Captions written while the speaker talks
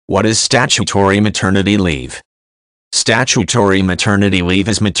What is statutory maternity leave? Statutory maternity leave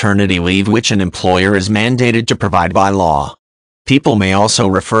is maternity leave which an employer is mandated to provide by law. People may also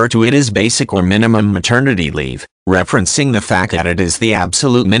refer to it as basic or minimum maternity leave, referencing the fact that it is the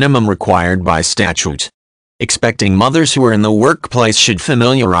absolute minimum required by statute. Expecting mothers who are in the workplace should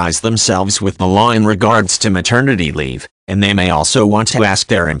familiarize themselves with the law in regards to maternity leave, and they may also want to ask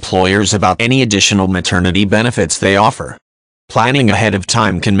their employers about any additional maternity benefits they offer. Planning ahead of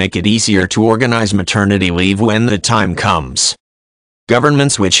time can make it easier to organize maternity leave when the time comes.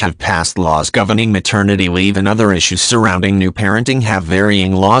 Governments which have passed laws governing maternity leave and other issues surrounding new parenting have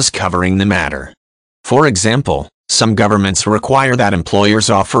varying laws covering the matter. For example, some governments require that employers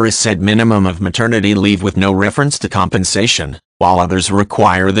offer a set minimum of maternity leave with no reference to compensation, while others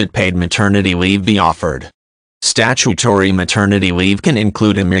require that paid maternity leave be offered. Statutory maternity leave can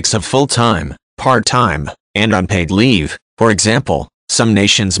include a mix of full-time, part-time, and unpaid leave. For example, some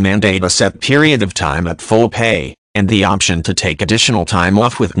nations mandate a set period of time at full pay, and the option to take additional time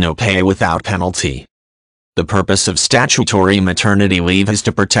off with no pay without penalty. The purpose of statutory maternity leave is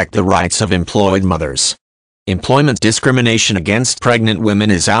to protect the rights of employed mothers. Employment discrimination against pregnant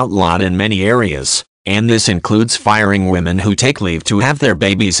women is outlawed in many areas, and this includes firing women who take leave to have their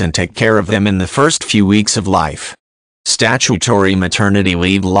babies and take care of them in the first few weeks of life. Statutory maternity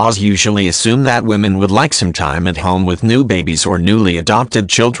leave laws usually assume that women would like some time at home with new babies or newly adopted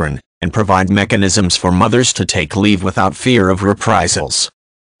children, and provide mechanisms for mothers to take leave without fear of reprisals.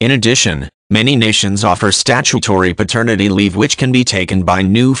 In addition, many nations offer statutory paternity leave which can be taken by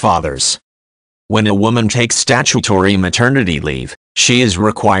new fathers. When a woman takes statutory maternity leave, she is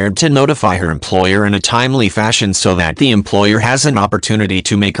required to notify her employer in a timely fashion so that the employer has an opportunity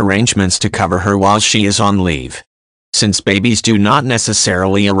to make arrangements to cover her while she is on leave. Since babies do not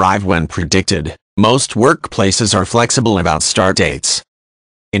necessarily arrive when predicted, most workplaces are flexible about start dates.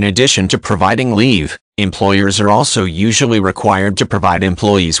 In addition to providing leave, employers are also usually required to provide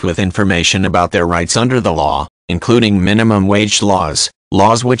employees with information about their rights under the law, including minimum wage laws,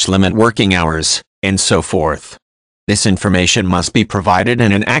 laws which limit working hours, and so forth. This information must be provided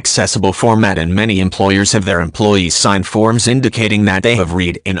in an accessible format, and many employers have their employees sign forms indicating that they have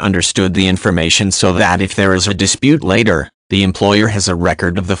read and understood the information so that if there is a dispute later, the employer has a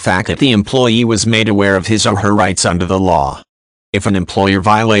record of the fact that the employee was made aware of his or her rights under the law. If an employer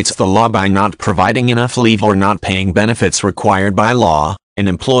violates the law by not providing enough leave or not paying benefits required by law, an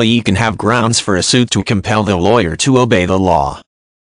employee can have grounds for a suit to compel the lawyer to obey the law.